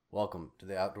Welcome to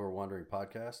the Outdoor Wandering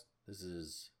Podcast. This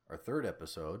is our third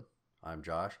episode. I'm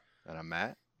Josh. And I'm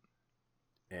Matt.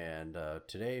 And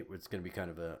today it's going to be kind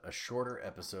of a shorter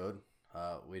episode.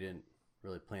 We didn't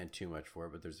really plan too much for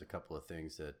it, but there's a couple of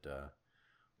things that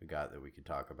we got that we could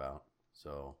talk about.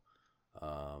 So,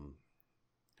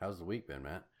 how's the week been,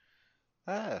 Matt?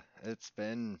 It's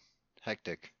been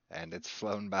hectic and it's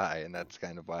flown by, and that's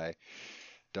kind of why I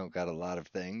don't got a lot of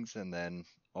things. And then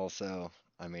also,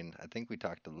 I think we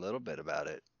talked a little bit about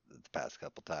it the past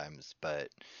couple times, but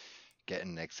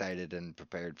getting excited and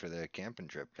prepared for the camping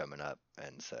trip coming up.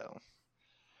 And so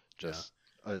Yeah. just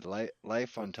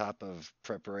life on top of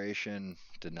preparation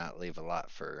did not leave a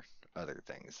lot for other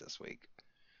things this week.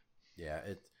 Yeah,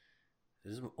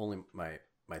 this is only my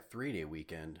 3-day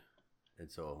weekend, and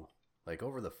so like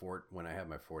over the when I have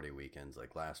my 4-day weekends,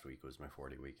 like last week was my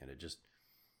 4-day weekend.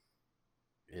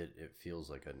 It feels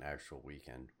like an actual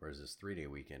weekend, whereas this 3-day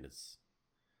weekend,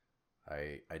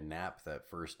 I nap that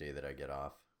first day that I get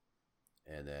off,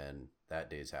 and then that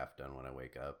day's half done when I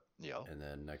wake up, Yo. and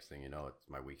then next thing you know, it's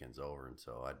my weekend's over, and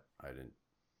so I didn't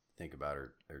think about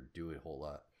or do a whole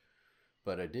lot,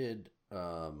 but I did.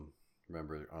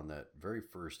 Remember on that very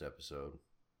first episode,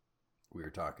 we were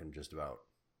talking just about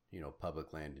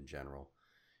public land in general,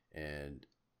 and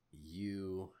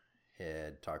you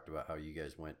had talked about how you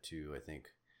guys went to, I think,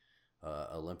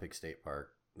 Olympic State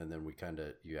Park, and then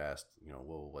you asked,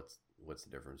 well, what's the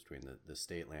difference between the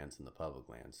state lands and the public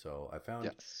lands? So I found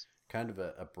Yes. kind of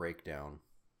a breakdown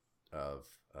of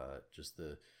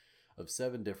of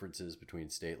 7 differences between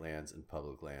state lands and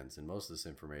public lands, and most of this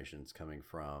information is coming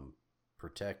from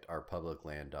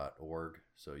protectourpublicland.org,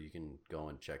 so you can go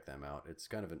and check them out. It's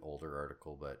kind of an older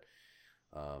article, but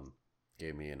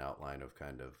gave me an outline of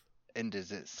kind of And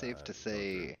is it safe to go through.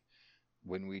 say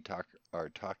when we are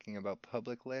talking about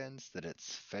public lands that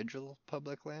it's federal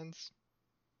public lands?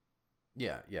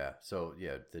 Yeah. So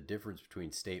yeah, the difference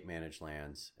between state managed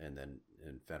lands and then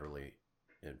in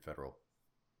federal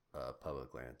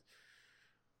public lands,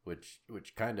 which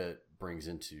kind of brings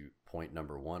into point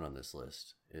number 1 on this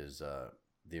list, is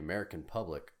the American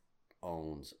public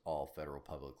owns all federal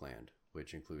public land,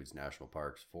 which includes national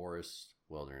parks, forests,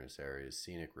 wilderness areas,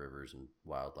 scenic rivers, and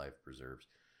wildlife preserves.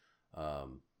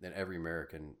 Then every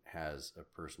American has a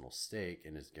personal stake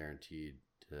and is guaranteed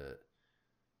to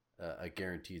a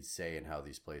guaranteed say in how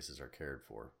these places are cared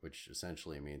for, which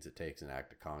essentially means it takes an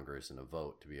act of Congress and a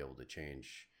vote to be able to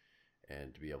change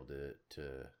and to be able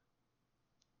to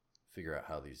figure out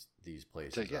how these So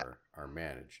places yeah, are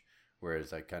managed.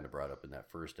 Whereas I kind of brought up in that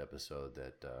first episode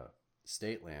that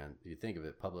state land, you think of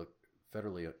it,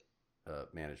 federally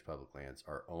managed public lands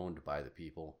are owned by the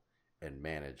people and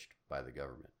managed by the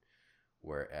government,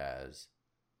 whereas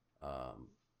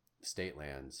state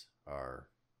lands are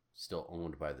still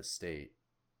owned by the state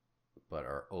but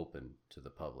are open to the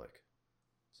public.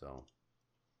 So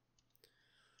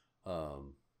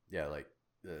yeah, like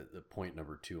the point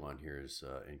number 2 on here is,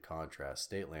 in contrast,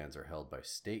 state lands are held by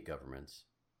state governments,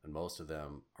 and most of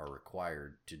them are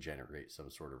required to generate some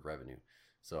sort of revenue.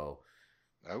 So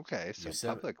okay, so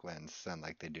Yosemite, public lands sound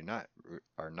like they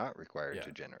are not required to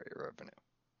yeah. generate revenue.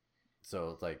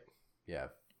 So like, yeah,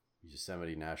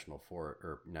 Yosemite National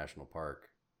Park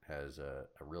has a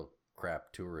real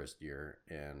crap tourist year,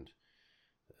 and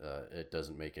it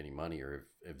doesn't make any money, or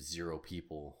if 0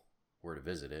 people were to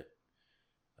visit it,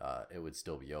 it would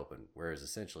still be open. Whereas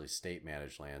essentially state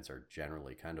managed lands are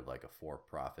generally kind of like a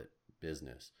for-profit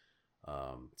business.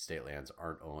 State lands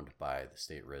aren't owned by the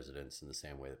state residents in the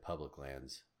same way that public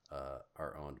lands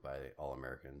are owned by all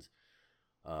Americans.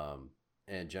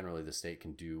 And generally the state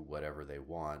can do whatever they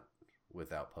want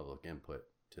without public input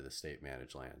to the state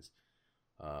managed lands.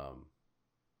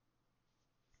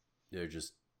 They're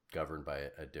just governed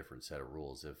by a different set of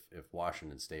rules. If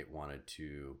Washington State wanted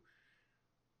to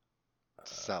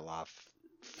Sell off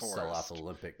sell off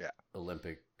forest. Yeah.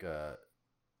 Olympic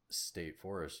state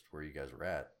forest where you guys were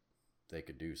at, they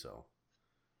could do so.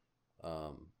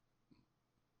 Um,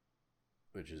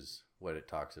 which is what it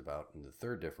talks about. And the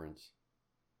third difference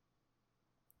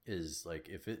is, like,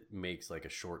 if it makes like a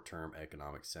short-term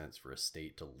economic sense for a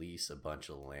state to lease a bunch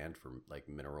of land for like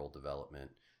mineral development,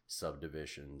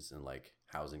 subdivisions, and like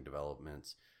housing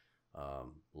developments,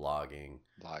 logging,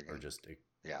 or Logging. just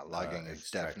Yeah, logging is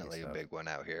extracting definitely a stuff. big one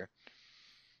out here.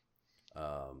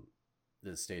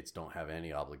 The states don't have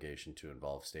any obligation to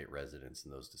involve state residents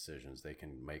in those decisions. They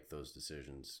can make those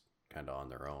decisions kind of on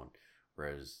their own.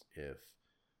 Whereas if,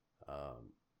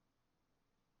 um,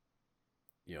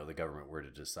 the government were to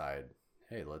decide,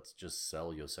 hey, let's just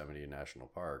sell Yosemite National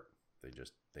Park,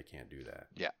 they can't do that.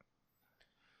 Yeah.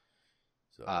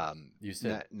 So you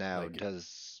said Now like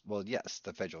does, well, yes,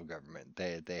 the federal government,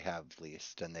 they have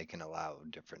leased and they can allow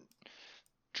different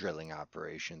drilling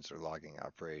operations or logging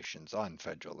operations on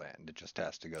federal land. It just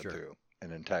has to go sure, through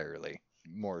an entirely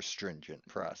more stringent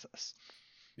process.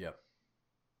 yep,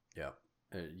 yep.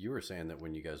 You were saying that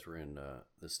when you guys were in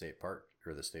the state park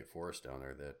or the state forest down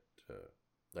there, that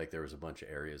like there was a bunch of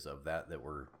areas of that that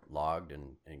were logged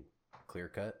and clear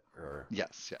cut, or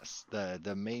Yes, yes.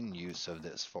 The main use of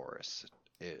this forest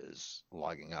is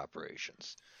logging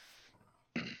operations.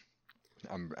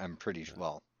 I'm pretty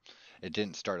well. It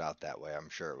didn't start out that way. I'm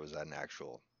sure it was an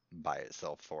actual by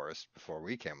itself forest before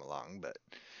we came along, but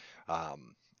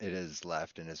it is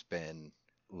left and it's been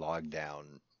logged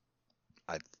down,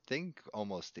 I think,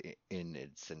 almost in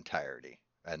its entirety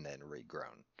and then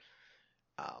regrown.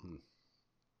 hmm, Um,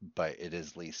 but it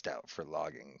is leased out for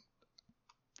logging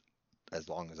as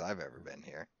long as I've ever been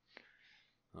here.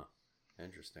 huh,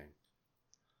 interesting.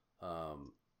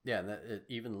 Yeah, and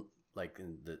even like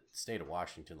in the state of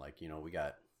Washington, like we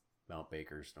got Mount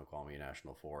Baker, Snoqualmie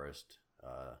National Forest,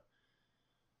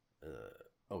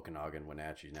 Okanagan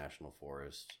Wenatchee National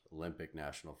Forest, Olympic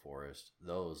National Forest.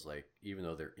 Those, like, even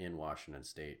though they're in Washington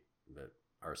State, but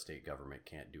our state government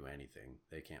can't do anything.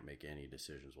 They can't make any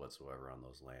decisions whatsoever on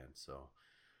those lands. So,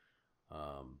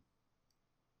 um,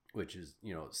 which is,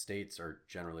 states are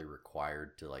generally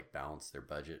required to like balance their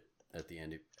budget at the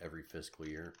end of every fiscal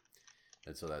year.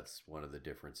 And so that's one of the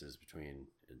differences between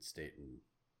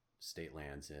state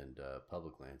lands and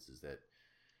public lands is that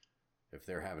if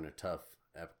they're having a tough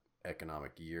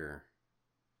economic year,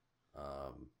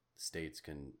 states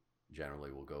can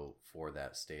generally will go for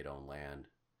that state-owned land.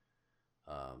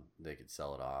 They could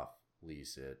sell it off,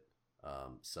 lease it,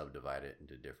 subdivide it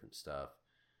into different stuff.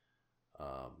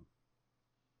 Um,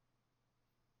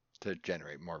 To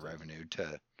generate more to, revenue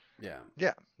to, yeah,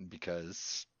 yeah,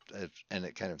 because and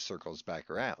it kind of circles back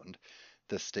around.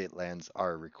 The state lands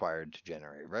are required to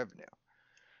generate revenue.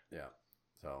 yeah.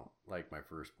 So, like my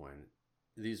first point,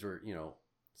 these were,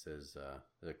 says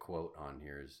the quote on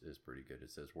here is pretty good.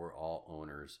 It says, "We're all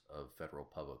owners of federal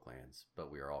public lands,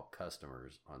 but we are all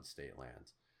customers on state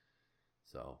lands."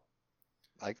 So,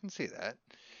 I can see that.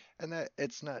 And that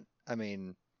it's not, I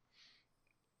mean,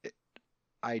 it,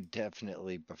 I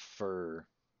definitely prefer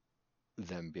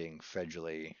them being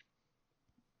federally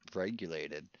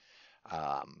regulated.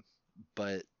 Um,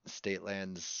 but state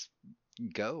lands,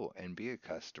 go and be a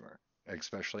customer.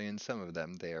 Especially in some of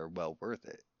them, they are well worth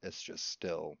it. It's just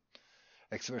still,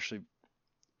 especially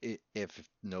if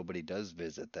nobody does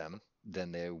visit them,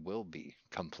 then they will be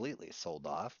completely sold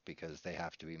off because they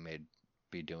have to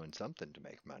be doing something to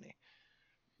make money.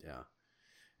 yeah.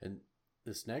 And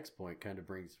this next point kind of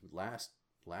brings last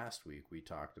week we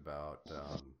talked about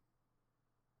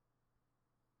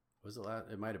was it last,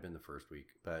 it might have been the first week,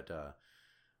 but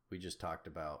we just talked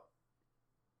about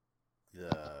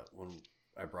the when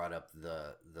I brought up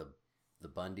the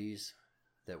Bundys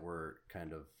that were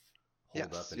kind of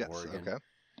holed up Yes, in yes, Oregon, okay.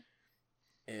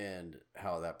 and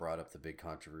how that brought up the big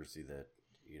controversy that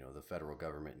the federal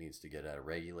government needs to get out of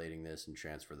regulating this and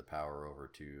transfer the power over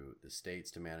to the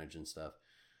states to manage and stuff.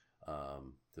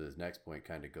 The next point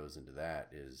kind of goes into that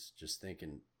is just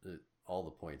thinking all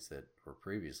the points that were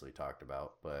previously talked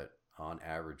about, but on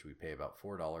average we pay about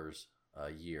 $4 a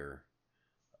year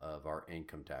of our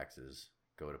income taxes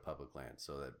go to public land,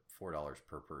 so that $4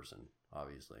 per person,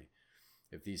 obviously.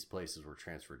 If these places were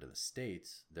transferred to the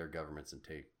states, their governments and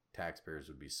taxpayers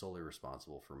would be solely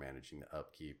responsible for managing the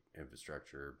upkeep,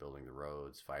 infrastructure, building the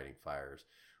roads, fighting fires,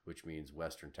 which means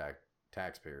Western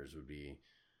taxpayers would be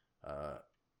uh,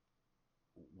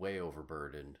 way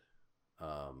overburdened,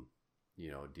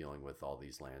 dealing with all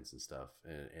these lands and stuff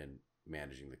and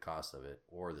managing the cost of it,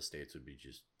 or the states would be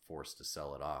just forced to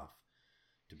sell it off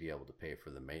to be able to pay for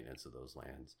the maintenance of those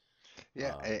lands.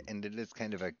 Yeah, Um, and it is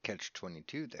kind of a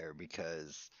catch-22 there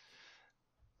because,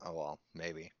 oh well,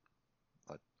 maybe.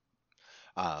 But,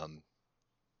 um,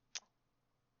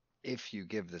 if you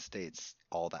give the states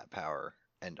all that power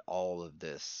and all of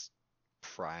this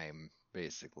prime,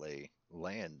 basically,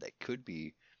 land that could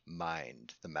be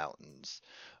mined, the mountains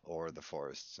or the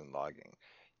forests and logging,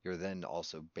 you're then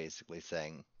also basically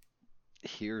saying,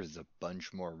 here's a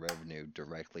bunch more revenue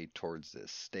directly towards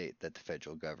this state that the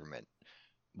federal government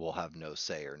will have no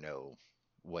say or no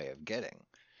way of getting.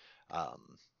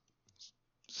 Um,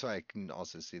 so I can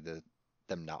also see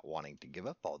them not wanting to give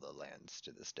up all the lands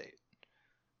to the state.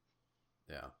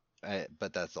 yeah,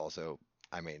 But that's also,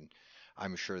 I mean,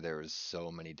 I'm sure there is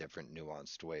so many different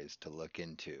nuanced ways to look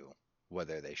into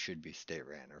whether they should be state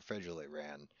ran or federally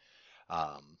ran.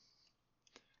 Um,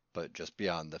 but just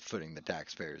beyond the footing the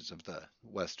taxpayers of the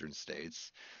western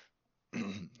states,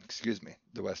 excuse me,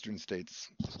 the western states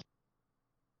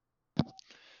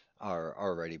are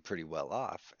already pretty well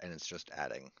off, and it's just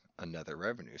adding another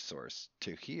revenue source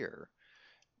to here,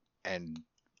 and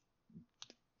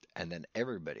then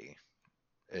everybody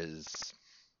is,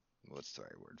 what's the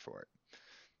right word for it?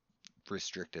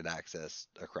 Restricted access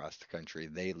across the country.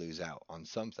 They lose out on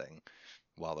something,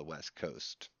 while the West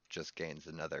Coast just gains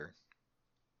another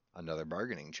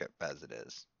bargaining chip as it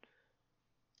is.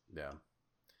 Yeah.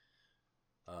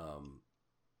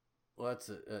 Well,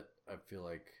 I feel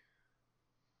like,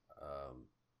 um,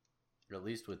 at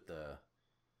least with the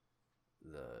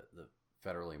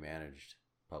federally managed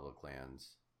public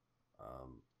lands,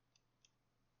 um,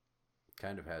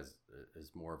 kind of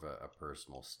is more of a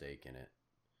personal stake in it.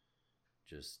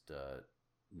 Just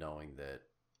knowing that,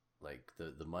 like,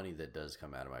 the money that does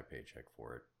come out of my paycheck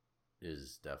for it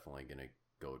is definitely going to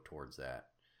go towards that.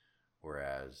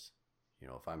 Whereas,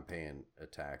 if I'm paying a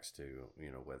tax to,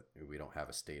 we don't have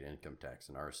a state income tax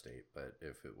in our state, but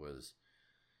if it was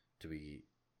to be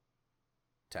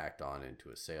tacked on into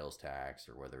a sales tax,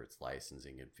 or whether it's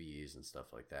licensing and fees and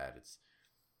stuff like that,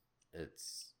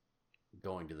 it's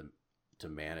going to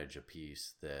manage a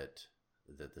piece that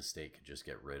the state could just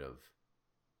get rid of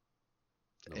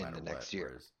no in matter the what. next year.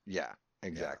 Whereas, Yeah, yeah.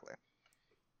 exactly.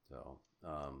 So,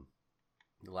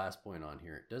 the last point on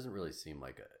here, it doesn't really seem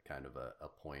like a kind of a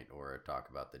point or a talk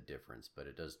about the difference, but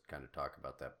it does kind of talk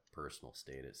about that personal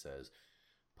state. It says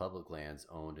public lands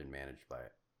owned and managed by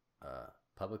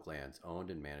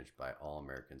all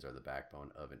Americans are the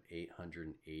backbone of an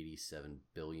 $887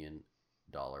 billion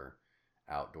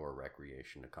outdoor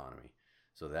recreation economy.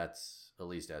 So that's, at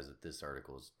least as of this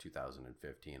article, is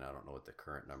 2015. I don't know what the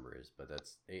current number is, but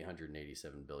that's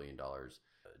 $887 billion.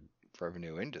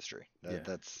 Revenue industry. Yeah,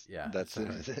 That's yeah. that's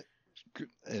an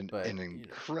But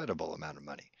incredible amount of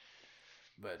money.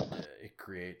 but it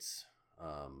creates,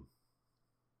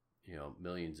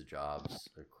 millions of jobs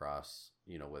across,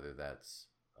 whether that's,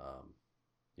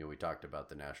 we talked about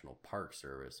the National Park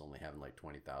Service only having like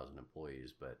 20,000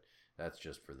 employees, but that's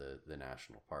just for the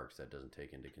national parks. That doesn't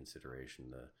take into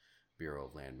consideration the Bureau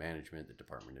of Land Management, the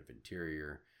Department of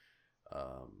Interior,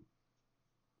 um,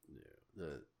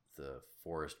 the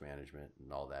forest management,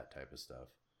 and all that type of stuff.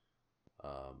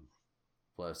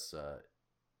 Plus, the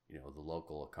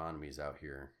local economies out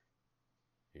here.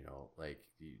 Like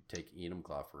you take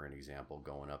Enumclaw for an example,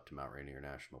 going up to Mount Rainier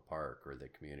National Park, or the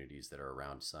communities that are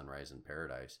around Sunrise and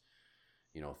Paradise,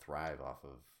 thrive off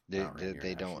of Mount Rainier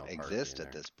They National don't Park exist being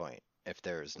at there. this point if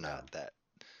there's Yeah. not that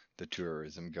the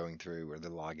tourism going through or the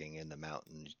logging in the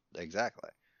mountains. Exactly.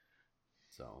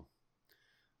 So,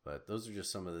 but those are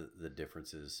just some of the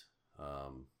differences,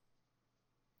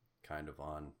 kind of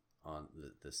on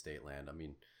the state land. I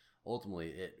mean,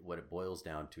 ultimately, what it boils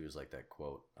down to is like that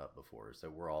quote up before, is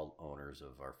that we're all owners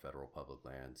of our federal public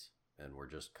lands, and we're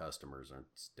just customers on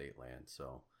state land.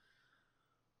 So,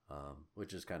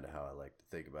 which is kind of how I like to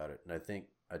think about it. And I think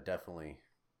I definitely,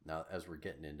 now as we're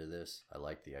getting into this, I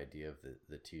like the idea of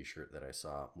the T-shirt that I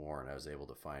saw more, and I was able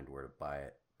to find where to buy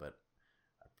it. But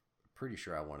I'm pretty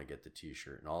sure I want to get the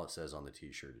T-shirt, and all it says on the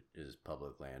T-shirt is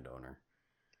public landowner.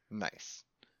 Nice.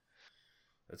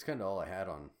 That's kind of all I had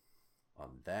on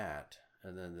that.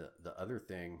 And then the other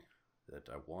thing that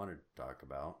I wanted to talk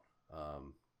about,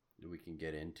 that we can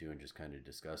get into and just kind of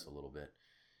discuss a little bit,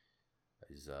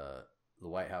 is the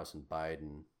White House and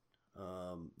Biden.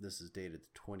 This is dated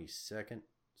the 22nd,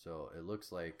 so it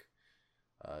looks like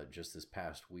just this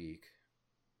past week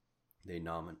they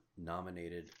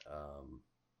nominated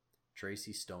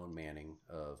Tracy Stone Manning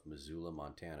of Missoula,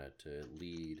 Montana, to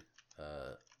lead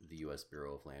the U.S.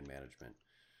 Bureau of Land Management.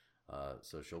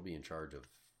 So she'll be in charge of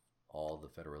all the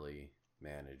federally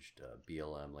managed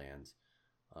BLM lands,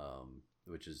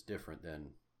 which is different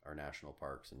than our national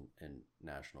parks and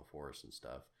national forests and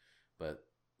stuff. But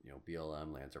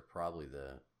BLM lands are probably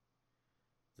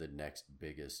the next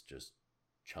biggest just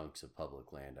chunks of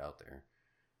public land out there.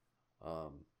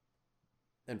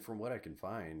 And from what I can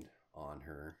find on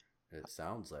her, it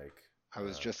sounds like I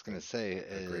was just gonna say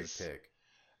a great is pick.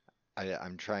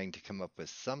 I'm trying to come up with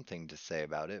something to say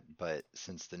about it, but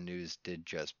since the news did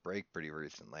just break pretty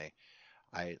recently,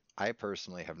 I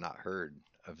personally have not heard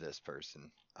of this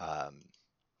person.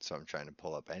 So I'm trying to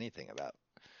pull up anything about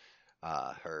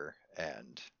her,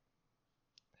 and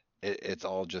it's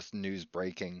all just news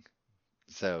breaking.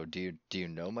 So do you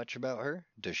know much about her?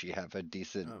 Does she have a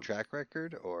decent Um, track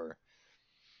record, or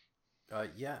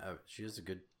yeah, she has a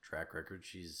good track record.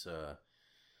 She's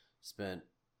spent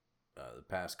the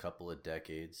past couple of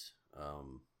decades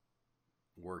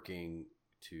working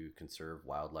to conserve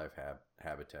wildlife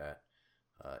habitat,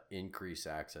 increase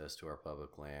access to our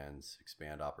public lands,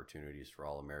 expand opportunities for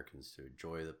all Americans to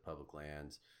enjoy the public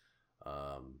lands.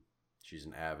 She's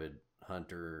an avid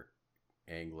hunter,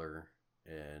 angler,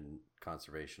 and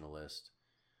conservationalist.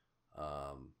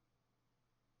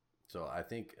 So I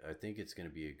think it's going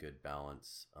to be a good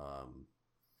balance,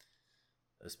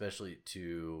 especially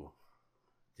to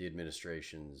the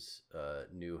administration's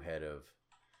new head of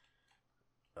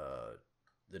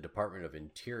the Department of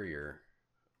Interior,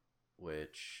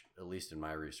 which, at least in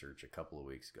my research a couple of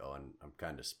weeks ago, and I'm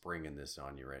kind of springing this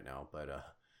on you right now, but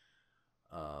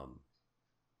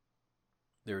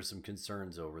there were some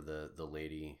concerns over the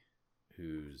lady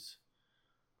who's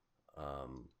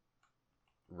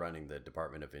running the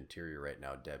Department of Interior right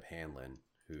now, Deb Haaland,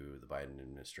 who the Biden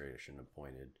administration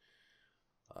appointed.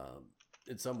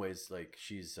 In some ways, like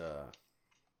she's a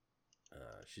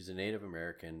Native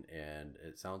American, and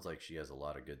it sounds like she has a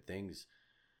lot of good things.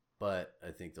 But I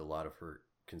think a lot of her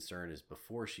concern is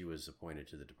before she was appointed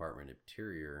to the Department of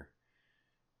Interior,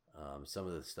 some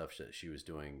of the stuff that she was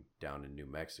doing down in New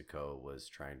Mexico was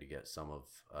trying to get some of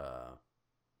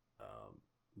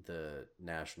the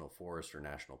national forest or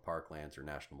national park lands or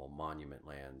national monument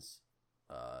lands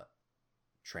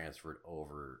transferred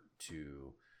over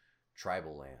to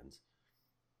tribal lands.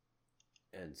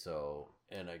 And so,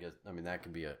 and I guess, I mean, that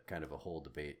can be a kind of a whole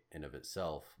debate in of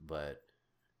itself, but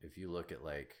if you look at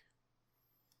like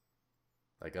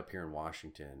up here in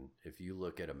Washington, if you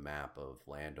look at a map of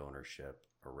land ownership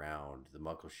around, the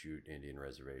Muckleshoot Indian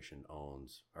Reservation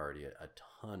owns already a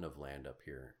ton of land up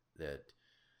here that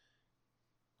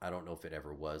I don't know if it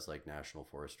ever was like national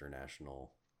forest or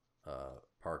national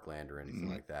parkland or anything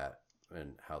like that,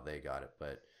 and how they got it.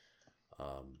 But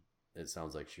it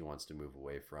sounds like she wants to move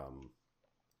away from,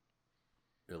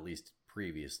 at least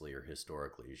previously or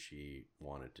historically, she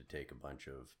wanted to take a bunch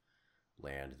of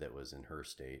land that was in her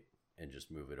state and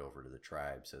just move it over to the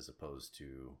tribes as opposed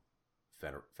to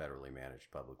federally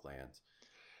managed public lands.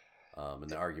 And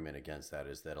the argument against that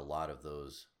is that a lot of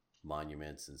those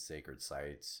monuments and sacred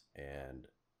sites and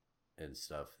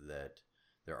stuff, that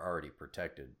they're already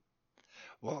protected.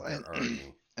 Well,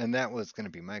 and that was going to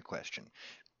be my question,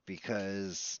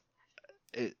 because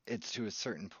it's to a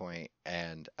certain point,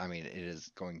 and I mean, it is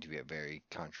going to be a very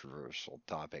controversial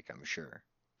topic, I'm sure,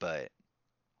 but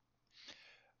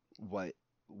what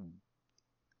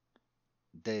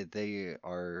they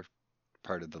are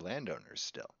part of the landowners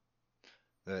still.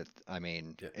 That, I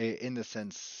mean, Yeah. in the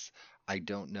sense, I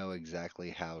don't know exactly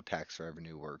how tax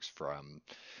revenue works from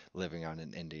living on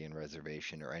an Indian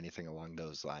reservation or anything along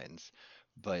those lines,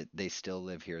 but they still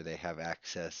live here. They have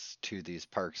access to these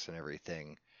parks and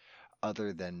everything,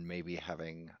 other than maybe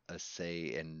having a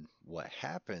say in what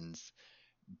happens.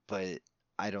 But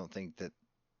I don't think that,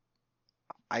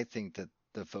 I think that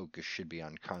the focus should be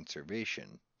on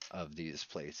conservation of these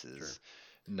places. Sure.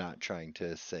 Not trying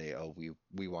to say, oh,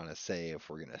 we want to say if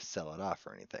we're going to sell it off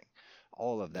or anything.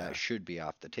 All of that should be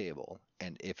off the table.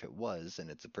 And if it was, and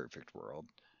it's a perfect world,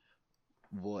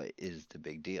 what is the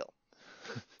big deal?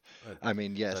 I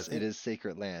mean, yes, it is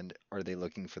sacred land. Are they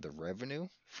looking for the revenue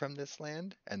from this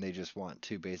land? And they just want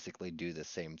to basically do the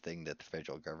same thing that the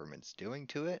federal government's doing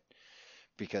to it?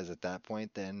 Because at that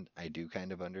point, then I do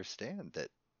kind of understand that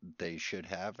they should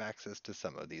have access to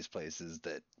some of these places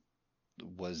that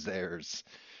was theirs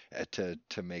to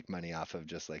make money off of,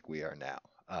 just like we are now.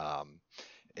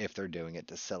 If they're doing it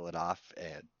to sell it off,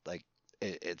 and like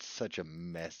it's such a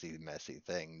messy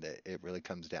thing that it really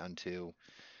comes down to,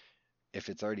 if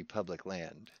it's already public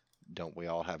land, don't we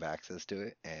all have access to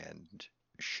it, and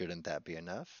shouldn't that be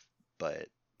enough? But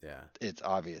yeah, it's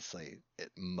obviously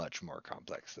much more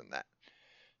complex than that.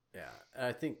 Yeah, and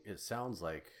I think it sounds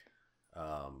like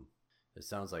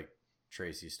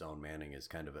Tracy Stone Manning is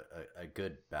kind of a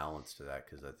good balance to that,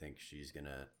 because I think she's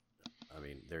gonna, I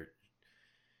mean, the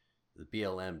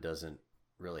BLM doesn't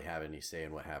really have any say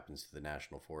in what happens to the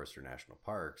national forest or national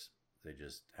parks. They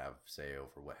just have say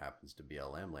over what happens to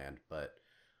BLM land, but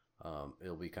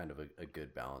it'll be kind of a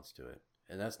good balance to it.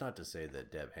 And that's not to say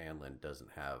that Deb Haaland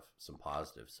doesn't have some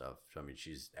positive stuff. I mean,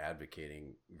 she's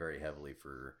advocating very heavily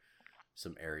for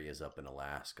some areas up in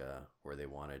Alaska where they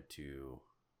wanted to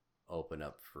open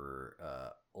up for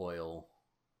oil,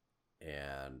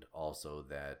 and also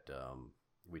that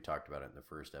we talked about it in the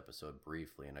first episode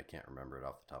briefly, and I can't remember it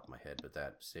off the top of my head, but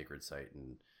that sacred site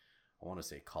in, I want to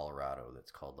say Colorado,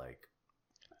 that's called like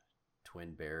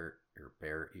Twin Bear or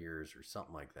Bear Ears or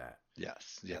something like that.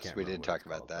 Yes, we did talk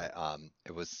about that.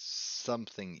 It was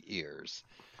something ears.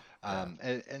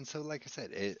 And so, like I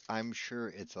said, I'm sure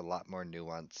it's a lot more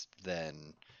nuanced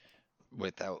than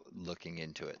without looking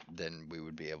into it, then we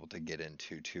would be able to get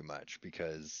into too much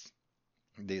because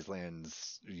these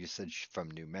lands, you said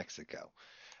from New Mexico.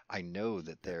 I know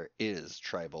that Yeah. there is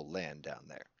tribal land down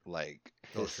there, like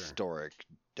Oh, sure. historic,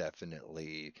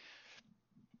 definitely,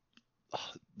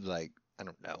 like, I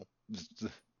don't know,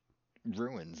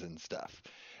 ruins and stuff.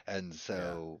 And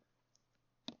Yeah. so,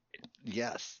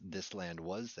 yes, this land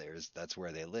was theirs. That's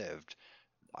where they lived.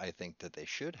 I think that they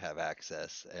should have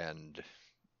access and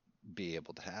be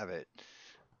able to have it.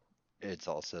 It's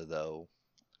also, though,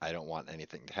 I don't want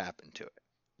anything to happen to it.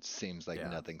 Seems like Yeah.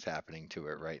 nothing's happening to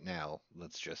it right now.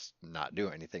 Let's just not do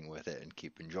anything with it and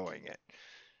keep enjoying it.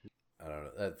 I don't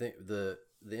know. I think the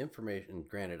information.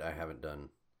 Granted, I haven't done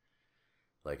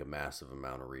like a massive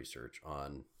amount of research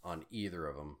on either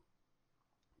of them,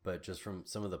 but just from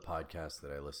some of the podcasts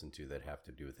that I listen to that have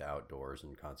to do with outdoors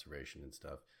and conservation and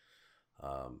stuff,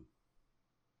 um,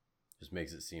 just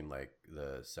makes it seem like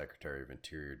the Secretary of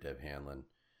Interior, Deb Hanlon,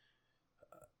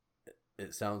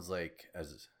 it sounds like,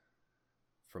 as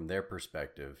from their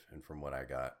perspective and from what I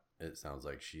got, it sounds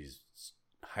like she's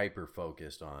hyper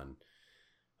focused on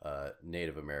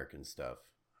Native American stuff,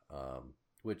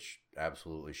 which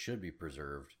absolutely should be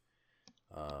preserved,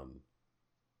 um,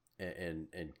 and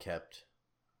kept,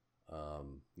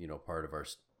 part of our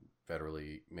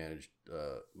federally managed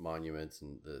monuments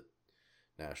and the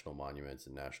national monuments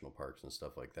and national parks and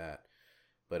stuff like that.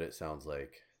 But it sounds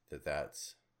like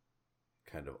that's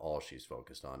kind of all she's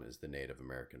focused on is the Native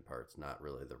American parts, not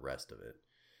really the rest of it.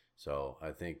 So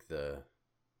I think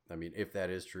if that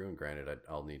is true, and granted,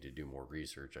 I'll need to do more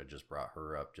research. I just brought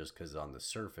her up just because on the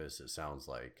surface it sounds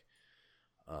like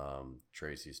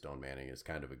Tracy Stone Manning is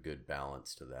kind of a good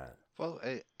balance to that. Well,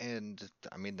 and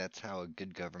I mean that's how a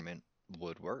good government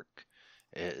would work.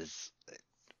 Is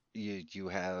you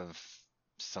have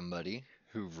somebody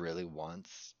who really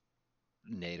wants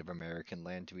Native American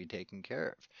land to be taken care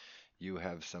of. You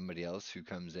have somebody else who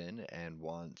comes in and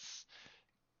wants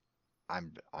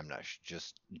I'm not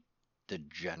just the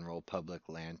general public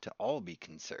land to all be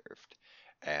conserved,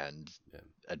 and Yeah,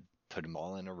 uh, put them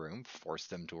all in a room, force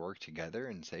them to work together,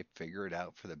 and say figure it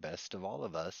out for the best of all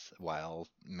of us while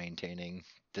maintaining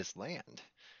this land.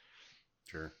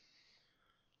 sure.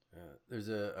 There's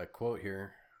a quote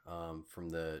here from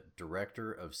the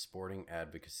director of sporting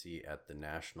advocacy at the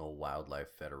National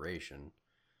Wildlife Federation.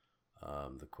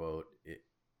 The quote it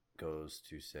goes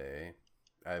to say,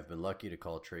 "I have been lucky to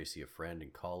call Tracy a friend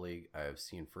and colleague. I have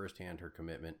seen firsthand her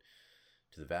commitment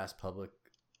to the vast public,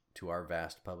 to our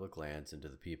vast public lands, and to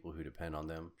the people who depend on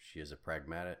them. She is a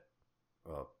pragmatist.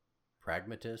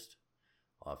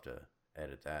 I'll have to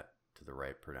edit that to the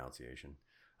right pronunciation.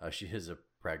 She is a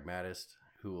pragmatist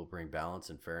who will bring balance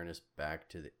and fairness back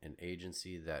to an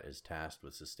agency that is tasked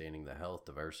with sustaining the health,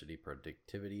 diversity,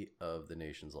 productivity of the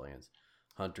nation's lands.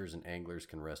 Hunters and anglers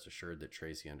can rest assured that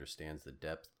Tracy understands the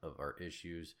depth of our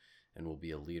issues and will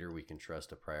be a leader we can trust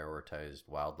to prioritize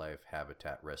wildlife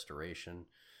habitat restoration,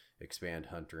 expand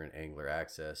hunter and angler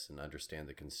access, and understand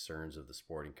the concerns of the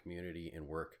sporting community and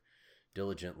work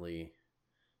diligently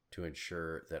to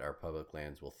ensure that our public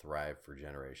lands will thrive for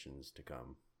generations to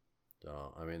come."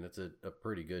 So, I mean, that's a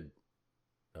pretty good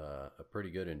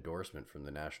endorsement from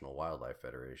the National Wildlife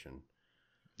Federation.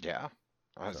 Yeah,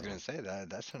 I was gonna So, say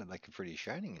that sounded like a pretty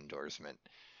shining endorsement.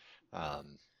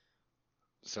 Um,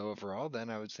 so overall, then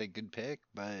I would say good pick,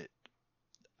 but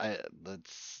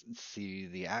let's see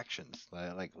the actions.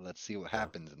 Like, let's see what yeah,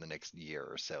 happens in the next year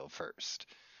or so first.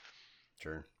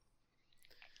 sure.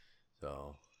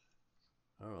 So,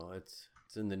 I don't know. It's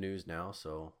in the news now.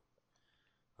 So,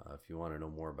 if you want to know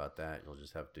more about that, you'll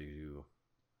just have to do,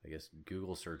 I guess,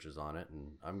 Google searches on it.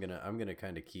 And I'm gonna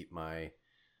kind of keep my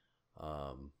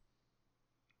um,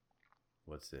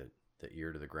 what's it, the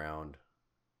ear to the ground,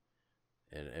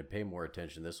 and pay more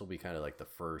attention. This will be kind of like the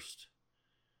first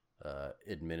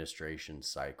administration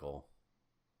cycle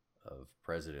of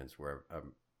presidents where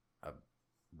I'm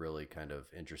really kind of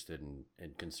interested in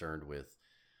and concerned with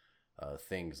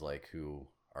things like who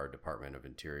our Department of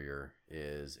Interior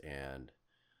is, and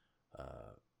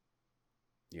uh,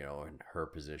 and her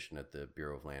position at the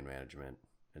Bureau of Land Management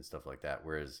and stuff like that.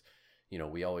 Whereas,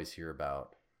 we always hear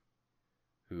about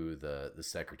who the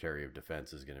Secretary of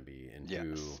Defense is going to be, and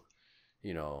who, Yes.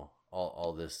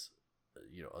 all this,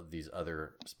 these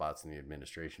other spots in the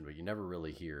administration, but you never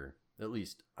really hear, at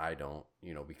least I don't,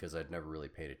 because I'd never really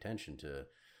paid attention to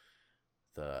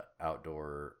the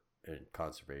outdoor and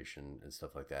conservation and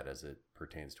stuff like that as it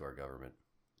pertains to our government.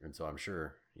 And so I'm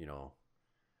sure,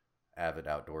 avid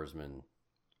outdoorsmen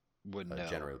would know.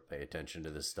 generally pay attention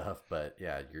to this stuff. But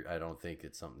yeah, I don't think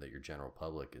it's something that your general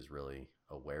public is really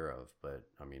aware of. But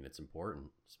I mean, it's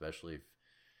important, especially if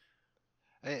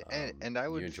And I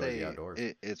you would enjoy the say outdoors.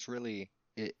 it's really,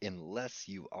 unless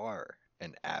you are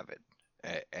an avid,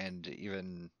 and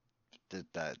even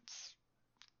that's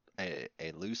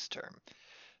a loose term,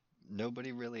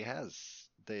 nobody really has.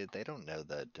 They don't know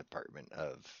the Department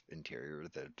of Interior,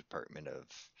 the Department of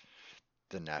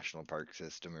the National Park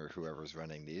System, or whoever's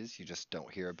running these. You just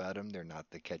don't hear about them. They're not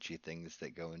the catchy things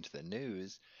that go into the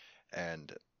news.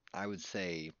 And I would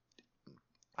say,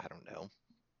 I don't know,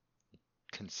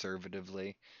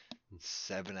 conservatively,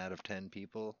 7 out of 10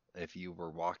 people, if you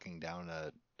were walking down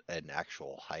an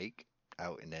actual hike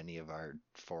out in any of our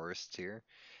forests here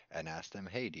and asked them,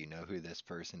 "Hey, do you know who this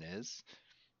person is?"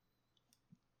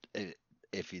 It,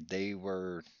 if they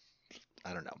were,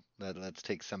 I don't know, let's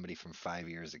take somebody from 5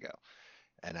 years ago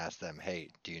and ask them, "Hey,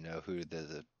 do you know who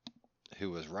who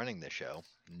was running the show?"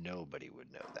 Nobody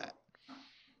would know that.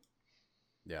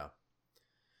 Yeah,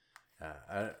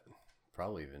 I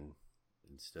probably even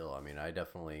and still. I mean, I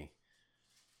definitely,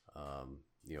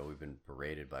 we've been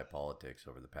paraded by politics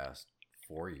over the past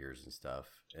 4 years and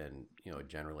stuff, and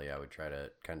generally, I would try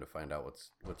to kind of find out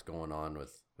what's going on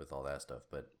with all that stuff,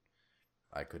 but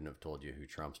I couldn't have told you who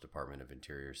Trump's Department of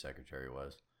Interior Secretary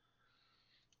was.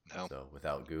 No. So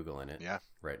without Googling it Yeah.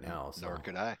 right now, Nor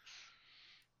could I.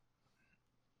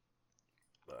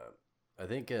 But I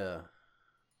think I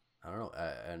don't know,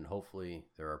 and hopefully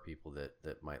there are people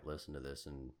that might listen to this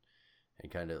and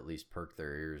kind of at least perk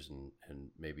their ears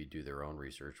and maybe do their own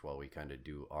research while we kind of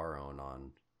do our own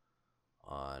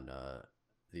on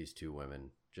these two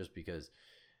women, just because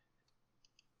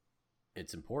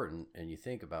it's important. And you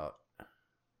think about,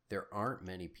 there aren't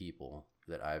many people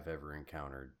that I've ever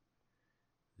encountered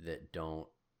that don't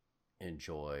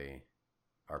enjoy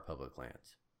our public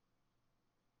lands.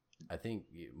 I think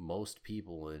most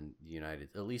people in the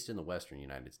at least in the Western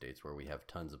United States, where we have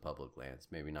tons of public lands,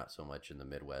 maybe not so much in the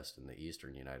Midwest and the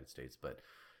Eastern United States, but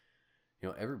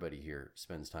everybody here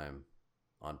spends time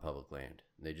on public land.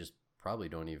 They just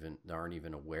probably aren't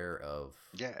even aware of.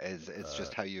 Yeah, it's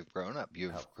just how you've grown up.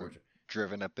 You've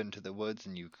driven up into the woods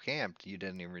and you camped. You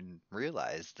didn't even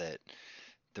realize that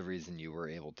the reason you were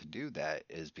able to do that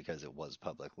is because it was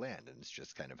public land, and it's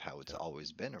just kind of how it's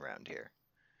always been around here.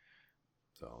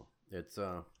 So it's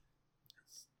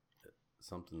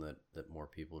something that more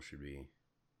people should be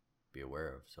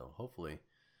aware of. So hopefully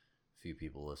a few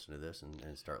people listen to this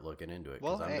and start looking into it.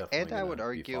 Well, I'm definitely and I would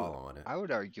argue, following it. I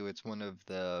would argue it's one of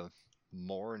the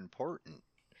more important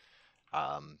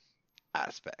um,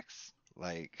 aspects.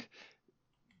 Like,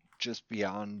 just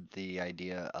beyond the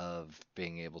idea of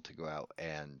being able to go out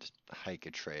and hike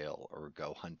a trail or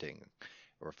go hunting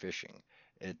or fishing,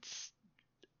 it's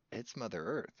Mother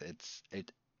Earth.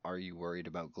 Are you worried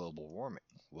about global warming?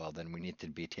 Well, then we need to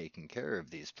be taking care of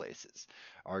these places.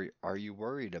 Are you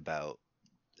worried about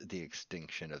the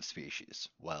extinction of species?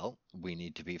 Well, we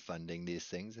need to be funding these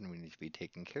things and we need to be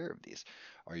taking care of these.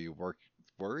 Are you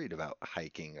worried about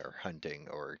hiking or hunting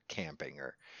or camping,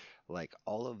 or like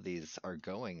all of these are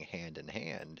going hand in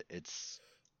hand? It's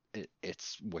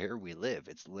where we live.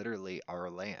 It's literally our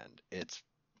land. It's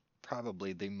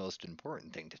probably the most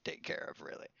important thing to take care of,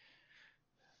 really.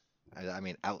 I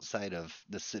mean, outside of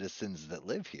the citizens that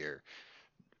live here,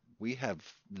 we have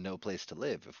no place to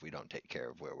live if we don't take care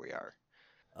of where we are.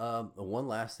 One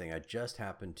last thing, I just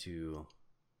happened to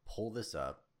pull this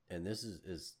up, and this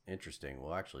is interesting.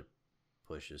 We'll actually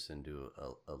push this into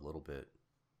a little bit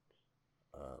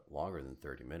longer than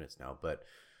 30 minutes now, but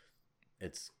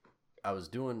I was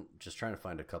just trying to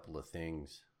find a couple of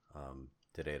things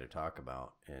today to talk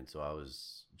about, and so I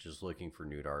was just looking for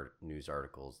news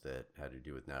articles that had to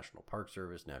do with National Park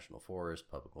Service, National Forest,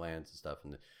 public lands and stuff,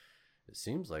 and it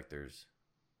seems like it's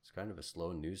kind of a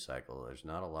slow news cycle. There's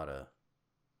not a lot of,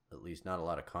 at least not a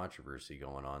lot of controversy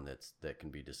going on that can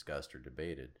be discussed or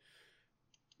debated.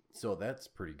 So that's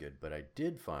pretty good. But I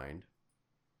did find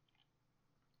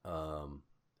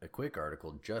a quick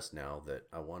article just now that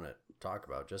I want to talk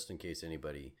about, just in case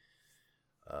anybody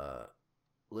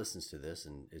listens to this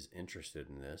and is interested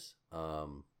in this. I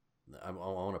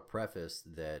want to preface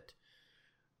that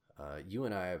you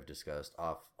and I have discussed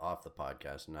off the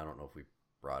podcast, and I don't know if we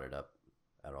brought it up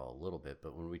at all a little bit,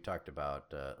 but when we talked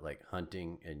about like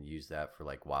hunting and use that for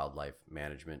like wildlife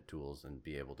management tools and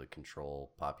be able to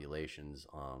control populations,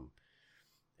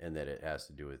 and that it has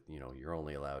to do with, you're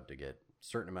only allowed to get a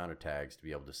certain amount of tags to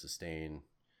be able to sustain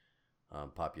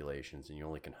populations, and you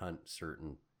only can hunt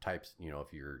certain types.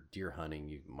 If you're deer hunting,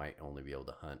 you might only be able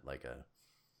to hunt like a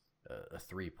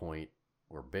 3-point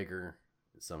or bigger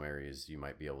Some areas you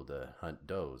might be able to hunt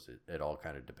does. It all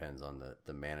kind of depends on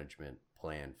the management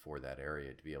plan for that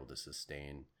area to be able to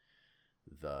sustain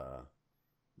the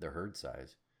herd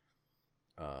size.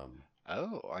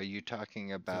 Oh, are you talking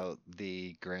So about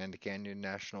the Grand Canyon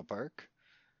National Park?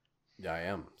 yeah, I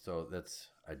am. So that's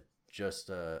I just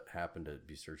happened to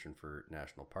be searching for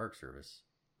National Park Service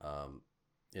um,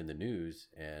 in the news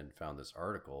and found this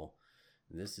article.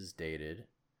 And this is dated.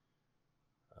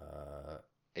 Uh,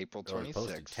 April it was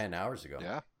posted 26th. 10 hours ago.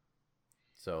 Yeah.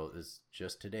 So this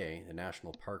just today. The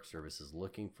National Park Service is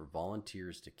looking for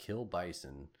volunteers to kill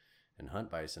bison and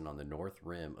hunt bison on the north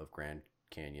rim of Grand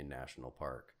Canyon National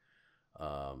Park.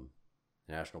 The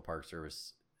National Park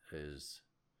Service is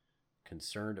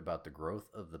concerned about the growth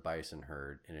of the bison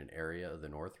herd in an area of the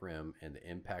North Rim and the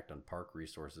impact on park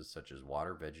resources such as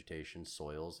water, vegetation,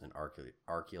 soils, and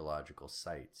archaeological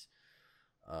sites.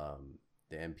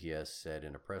 The NPS said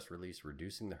in a press release,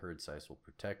 reducing the herd size will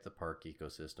protect the park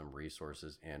ecosystem,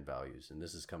 resources, and values. And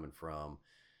this is coming from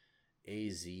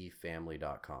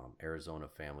azfamily.com,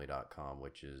 arizonafamily.com,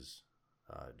 which is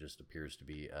just appears to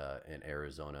be an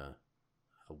Arizona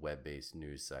web-based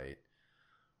news site.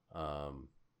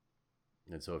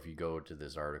 And so if you go to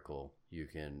this article,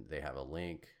 they have a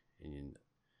link, and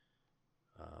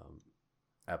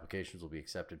applications will be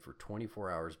accepted for 24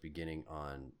 hours beginning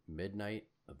on midnight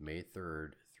of May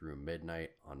 3rd through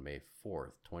midnight on May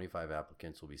 4th. 25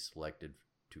 applicants will be selected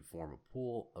to form a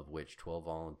pool, of which 12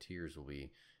 volunteers will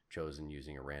be chosen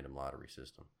using a random lottery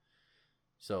system.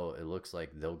 So it looks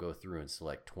like they'll go through and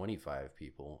select 25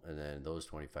 people, and then those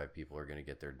 25 people are going to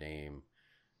get their name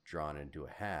drawn into a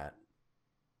hat.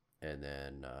 And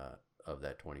then of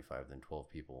that 25, then 12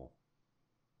 people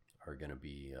are going to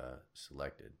be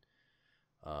selected.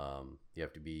 You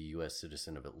have to be a U.S.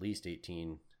 citizen of at least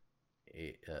 18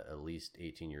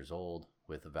 years old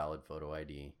with a valid photo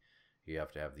ID. You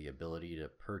have to have the ability to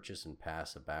purchase and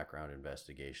pass a background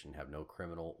investigation, have no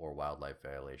criminal or wildlife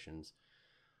violations,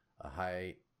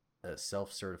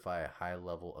 self-certify a high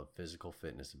level of physical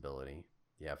fitness ability.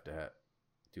 You have to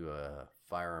do a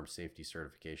firearm safety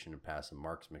certification and pass a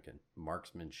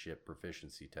marksmanship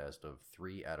proficiency test of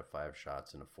 3 out of 5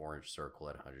 shots in a 4-inch circle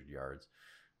at 100 yards,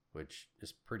 which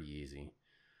is pretty easy.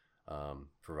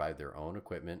 Provide their own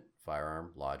equipment,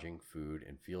 firearm, lodging, food,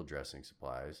 and field dressing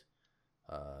supplies.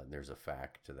 There's a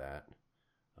fact to that.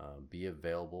 Be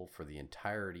available for the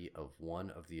entirety of one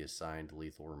of the assigned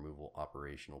lethal removal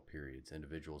operational periods.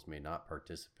 Individuals may not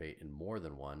participate in more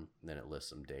than one, then it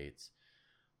lists some dates.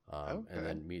 Okay. And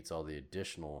then meets all the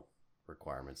additional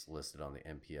requirements listed on the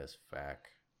NPS FAQ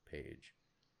page.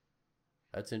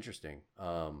 That's interesting.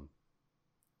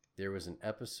 There was an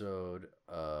episode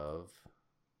of...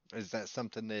 Is that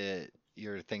something that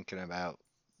you're thinking about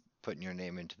putting your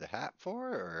name into the hat for,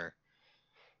 or?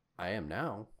 I am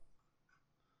now.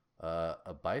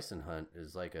 A bison hunt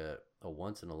is like a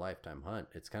once in a lifetime hunt.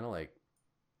 It's kind of like,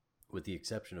 with the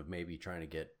exception of maybe trying to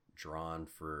get drawn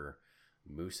for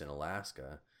moose in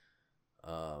Alaska,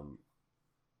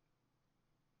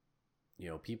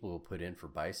 people who put in for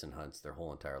bison hunts their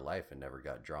whole entire life and never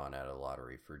got drawn out of the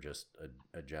lottery for just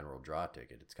a general draw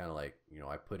ticket. It's kind of like,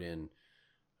 I put in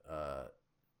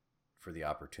for the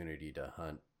opportunity to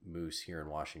hunt moose here in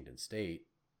Washington State,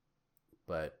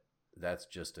 but that's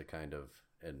just a kind of,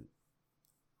 and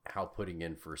how putting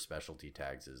in for specialty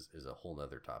tags is a whole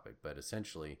nother topic. But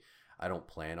essentially, I don't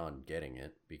plan on getting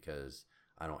it because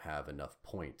I don't have enough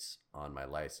points on my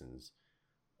license.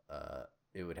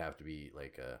 It would have to be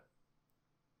like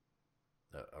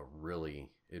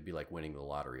it'd be like winning the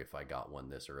lottery if I got one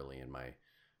this early in my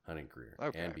hunting career.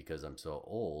 Okay. And because I'm so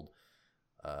old,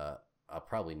 I'll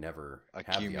probably never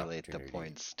accumulate have the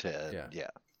points to,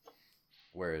 yeah.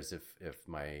 Whereas if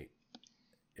my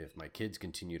kids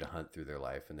continue to hunt through their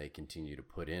life and they continue to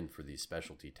put in for these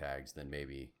specialty tags, then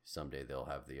maybe someday they'll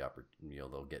have the opportunity,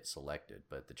 they'll get selected,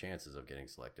 but the chances of getting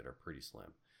selected are pretty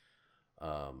slim.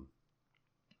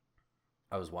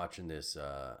 I was watching this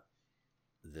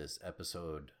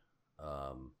episode,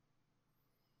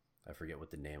 I forget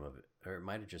what the name of it, or it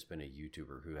might have just been a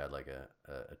YouTuber who had like a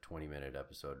 20-minute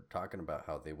episode talking about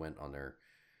how they went on their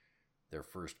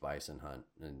first bison hunt,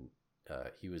 and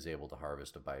he was able to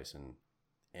harvest a bison,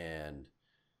 and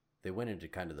they went into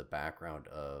kind of the background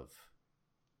of,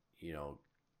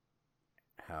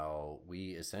 how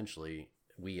we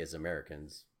as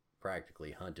Americans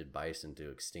practically hunted bison to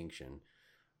extinction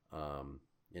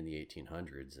in the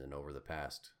 1800s, and over the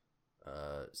past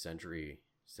century,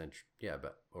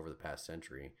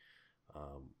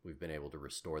 we've been able to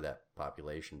restore that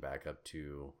population back up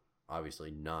to,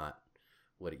 obviously not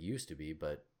what it used to be,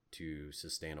 but to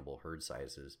sustainable herd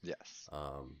sizes. Yes.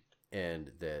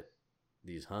 and that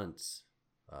these hunts,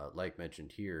 like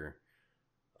mentioned here,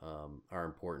 are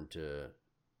important to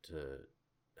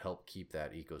help keep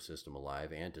that ecosystem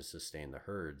alive and to sustain the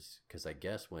herds. Because I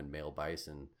guess when male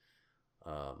bison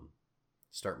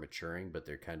start maturing, but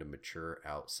they're kind of mature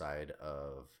outside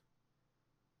of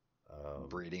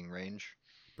Breeding range.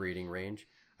 breeding range,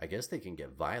 I guess they can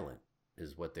get violent,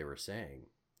 is what they were saying,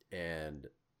 and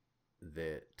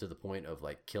that to the point of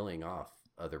like killing off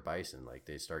other bison. Like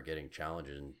they start getting challenged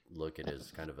and look at it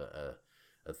as kind of a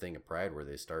thing of pride, where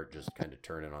they start just kind of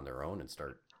turning on their own and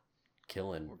start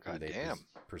killing who they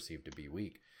perceive to be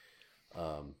weak.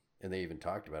 And they even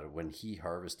talked about it when he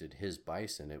harvested his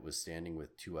bison. It was standing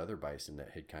with two other bison that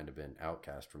had kind of been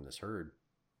outcast from this herd.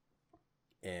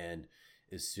 And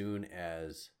as soon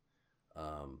as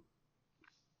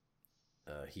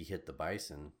he hit the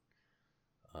bison,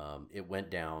 it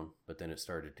went down, but then it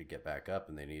started to get back up,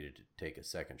 and they needed to take a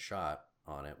second shot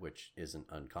on it, which isn't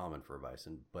uncommon for a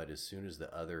bison. But as soon as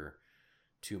the other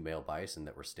two male bison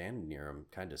that were standing near him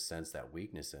kind of sensed that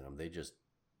weakness in him, they just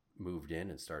moved in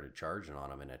and started charging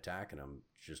on him and attacking him.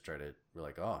 Just try to, we're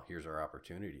like, oh, here's our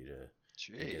opportunity to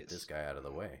get this guy out of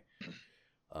the way.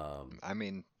 I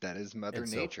mean, that is Mother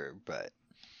Nature, but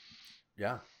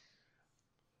yeah.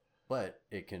 But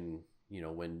it can,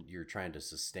 when you're trying to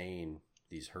sustain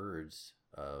these herds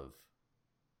of,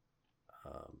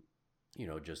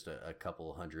 just a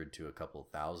couple hundred to a couple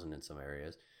thousand in some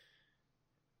areas,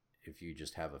 if you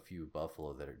just have a few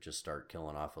buffalo that just start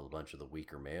killing off a bunch of the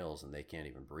weaker males and they can't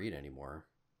even breed anymore,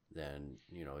 then,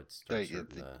 it starts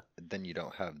then you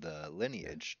don't have the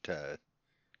lineage to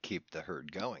keep the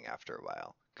herd going after a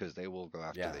while, because they will go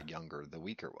after the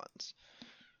weaker ones.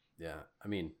 Yeah. I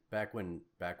mean, back when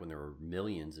there were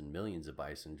millions and millions of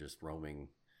bison just roaming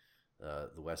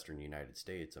the western United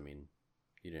States, I mean,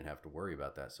 you didn't have to worry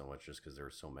about that so much just because there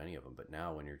were so many of them. But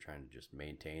now when you're trying to just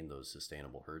maintain those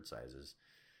sustainable herd sizes,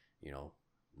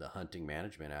 the hunting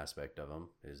management aspect of them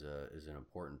is an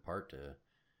important part to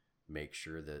make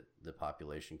sure that the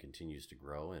population continues to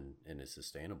grow and is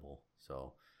sustainable.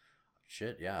 So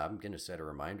shit, yeah, I'm going to set a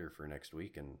reminder for next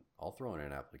week, and I'll throw in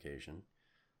an application.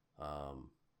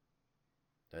 You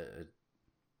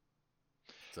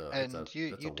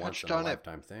touched on it,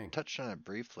 touched on it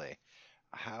briefly.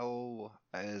 How,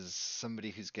 as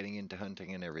somebody who's getting into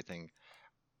hunting and everything,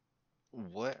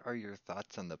 what are your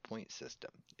thoughts on the point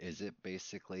system? Is it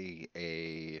basically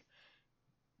the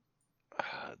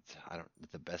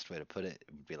best way to put it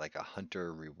would be like a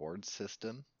hunter reward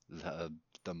system?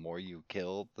 The more you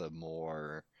kill, the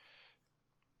more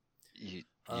you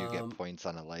get points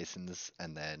on a license,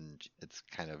 and then it's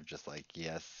kind of just like,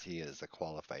 yes, he is a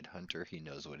qualified hunter. He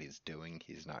knows what he's doing.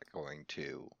 He's not going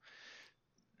to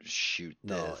shoot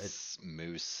this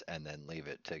moose and then leave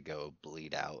it to go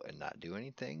bleed out and not do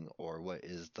anything. Or what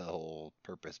is the whole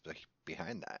purpose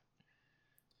behind that?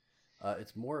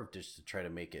 It's more of just to try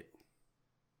to make it,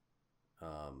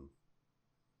 I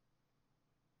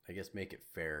guess, make it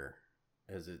fair,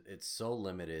 as it's so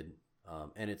limited,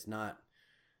 and it's not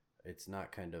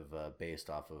kind of based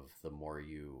off of the more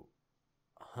you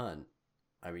hunt.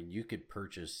 I mean, you could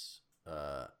purchase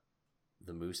the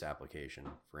moose application,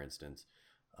 for instance,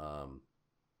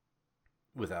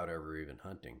 without ever even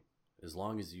hunting. As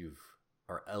long as you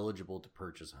are eligible to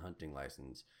purchase a hunting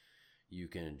license, you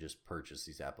can just purchase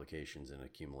these applications and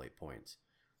accumulate points.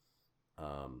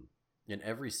 And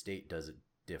every state does it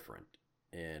different,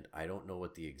 and I don't know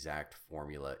what the exact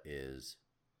formula is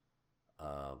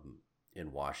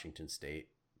in Washington State,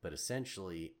 but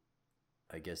essentially,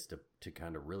 I guess to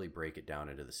kind of really break it down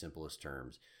into the simplest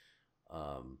terms,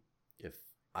 if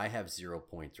I have 0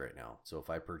 points right now, so if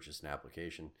I purchase an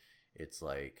application, it's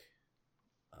like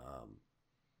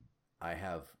I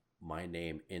have my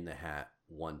name in the hat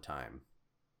one time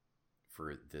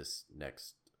for this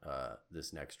next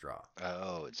draw.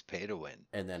 Oh, it's pay to win.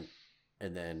 And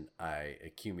then I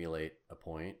accumulate a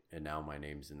point, and now my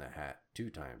name's in the hat 2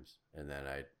 times, and then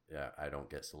I don't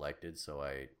get selected, so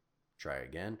I try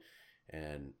again,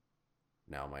 and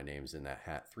now my name's in that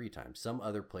hat 3 times. Some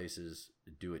other places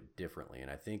do it differently, and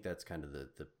I think that's kind of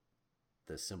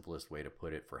the simplest way to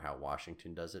put it for how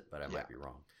Washington does it, but I might be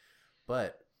wrong.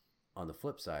 But on the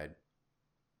flip side,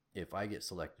 if I get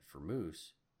selected for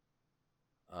moose,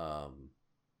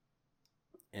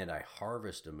 and I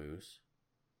harvest a moose,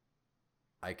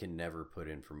 I can never put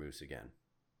in for moose again.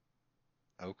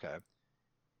 Okay.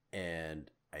 And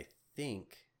I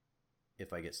think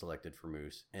if I get selected for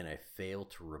moose and I fail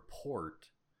to report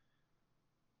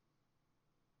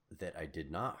that I did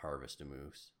not harvest a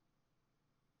moose,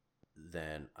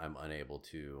 then I'm unable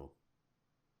to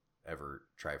ever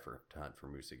try to hunt for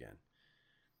moose again.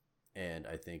 And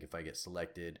I think if I get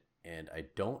selected and I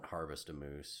don't harvest a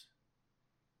moose,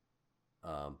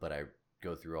 but I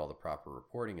go through all the proper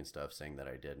reporting and stuff saying that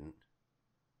I didn't,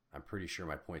 I'm pretty sure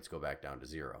my points go back down to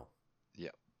 0 Yeah,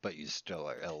 but you still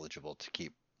are eligible to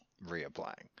keep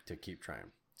reapplying. to keep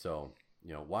trying. So,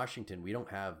 Washington, we don't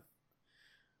have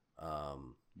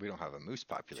We don't have a moose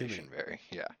too many. population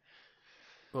yeah.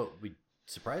 Well, we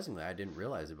surprisingly, I didn't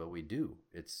realize it, but we do.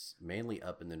 It's mainly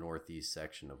up in the northeast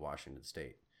section of Washington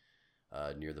State,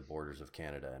 near the borders of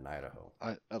Canada and Idaho.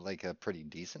 Like a pretty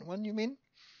decent one, you mean?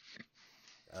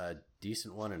 A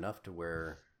decent one enough to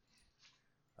where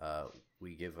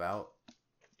we give out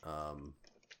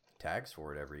tags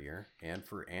for it every year, and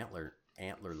for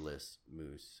antlerless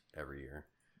moose every year.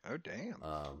 Oh,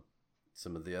 damn.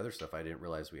 Some of the other stuff I didn't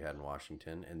realize we had in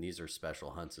Washington, and these are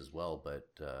special hunts as well, but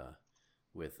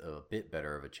with a bit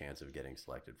better of a chance of getting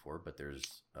selected for. But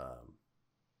there's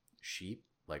sheep,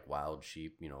 like wild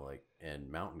sheep,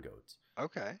 and mountain goats.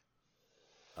 Okay.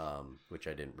 Which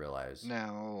I didn't realize.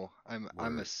 Now,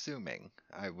 I'm assuming,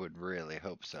 I would really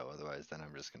hope so, otherwise then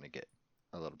I'm just gonna get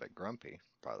a little bit grumpy.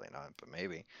 Probably not, but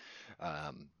maybe.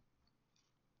 Um,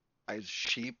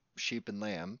 sheep and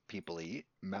lamb, people eat.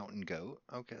 Mountain goat,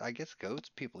 okay, I guess goats,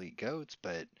 people eat goats,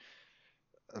 but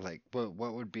like,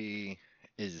 what would be,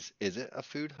 is it a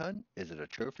food hunt? Is it a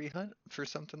trophy hunt for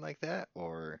something like that?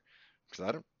 Or,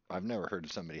 because I've never heard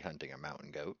of somebody hunting a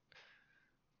mountain goat.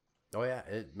 Oh yeah,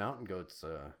 mountain goats.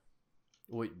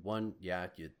 One, yeah,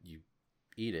 you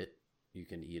eat it. You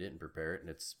can eat it and prepare it, and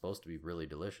it's supposed to be really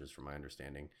delicious, from my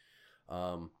understanding.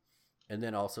 And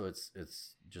then also it's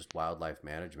just wildlife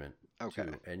management Okay.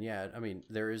 too. And yeah, I mean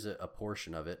there is a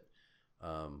portion of it,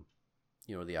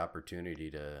 the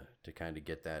opportunity to kind of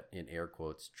get that, in air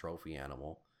quotes, trophy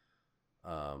animal.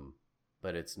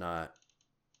 But it's not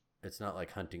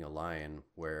like hunting a lion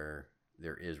where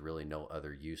there is really no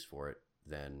other use for it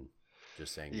than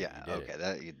just saying that Yeah, you did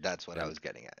okay, it. that's what I And was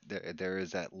getting at. There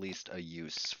is at least a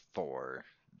use for.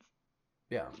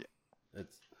 yeah, Yeah.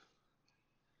 it's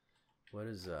what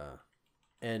is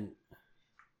and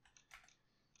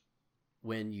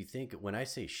when I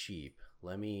say sheep,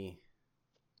 let me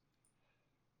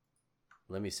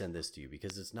send this to you,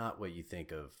 because it's not what you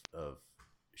think of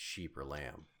sheep or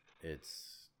lamb.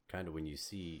 It's kind of when you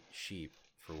see sheep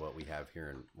for what we have here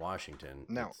in Washington.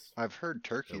 Now, I've heard It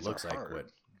turkeys are looks like hard,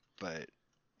 what. but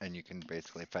and you can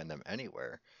basically find them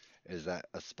anywhere. Is that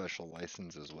a special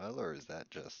license as well, or is that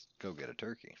just go get a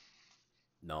turkey?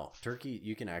 No, turkey.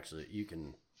 You can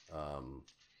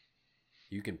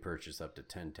purchase up to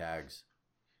 10 tags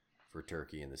for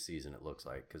turkey in the season. It looks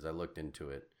like, because I looked into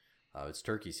it. It's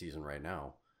turkey season right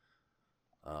now,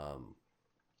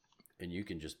 and you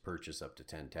can just purchase up to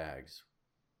 10 tags.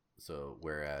 So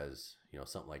whereas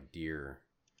something like deer,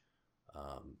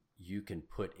 you can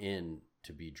put in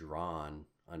to be drawn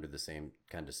under the same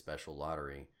kind of special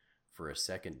lottery for a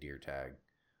second deer tag.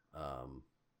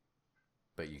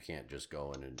 But you can't just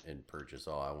go in and purchase,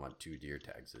 oh, I want 2 deer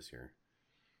tags this year.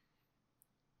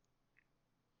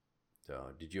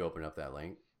 So did you open up that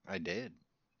link? I did.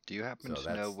 Do you happen So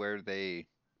to know that's where they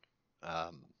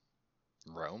um,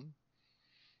 roam?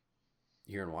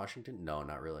 here in Washington? No,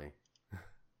 not really.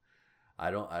 I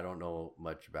don't know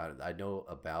much about it. I know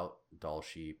about Dall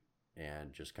sheep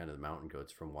and just kind of the mountain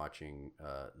goats from watching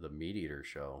the Meat Eater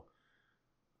show.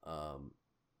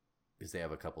 Because they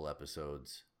have a couple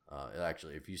episodes.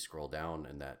 Actually, if you scroll down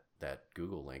in that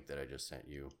Google link that I just sent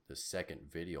you, the second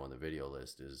video on the video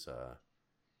list is a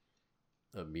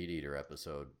Meat Eater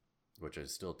episode, which I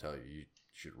still tell you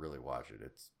should really watch it.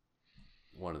 It's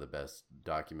one of the best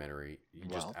just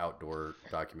Well, outdoor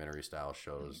documentary style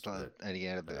shows any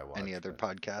that I any watch. other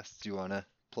podcasts you want to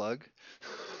plug?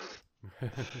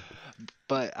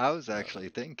 But I was Uh, actually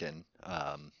thinking,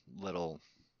 little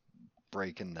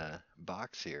break in the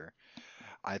box here.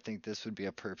 I think this would be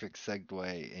a perfect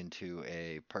segue into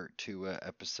a part two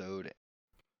episode.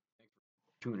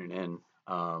 Tuning in.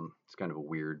 It's kind of a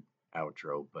weird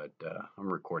outro, but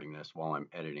I'm recording this while I'm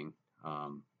editing.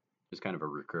 It's kind of a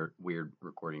weird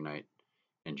recording night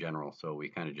in general, so we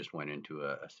kind of just went into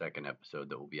a second episode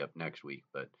that will be up next week.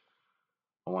 But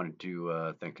I wanted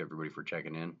to thank everybody for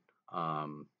checking in.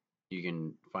 You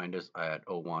can find us at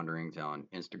O Wanderings on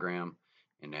Instagram,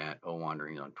 and at O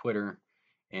Wanderings on Twitter,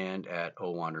 and at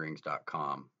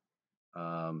owanderings.com.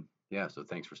 Yeah, so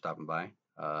thanks for stopping by.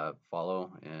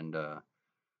 Follow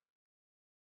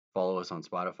us on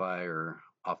Spotify or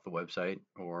off the website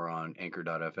or on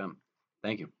anchor.fm.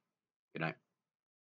 Thank you. Good night.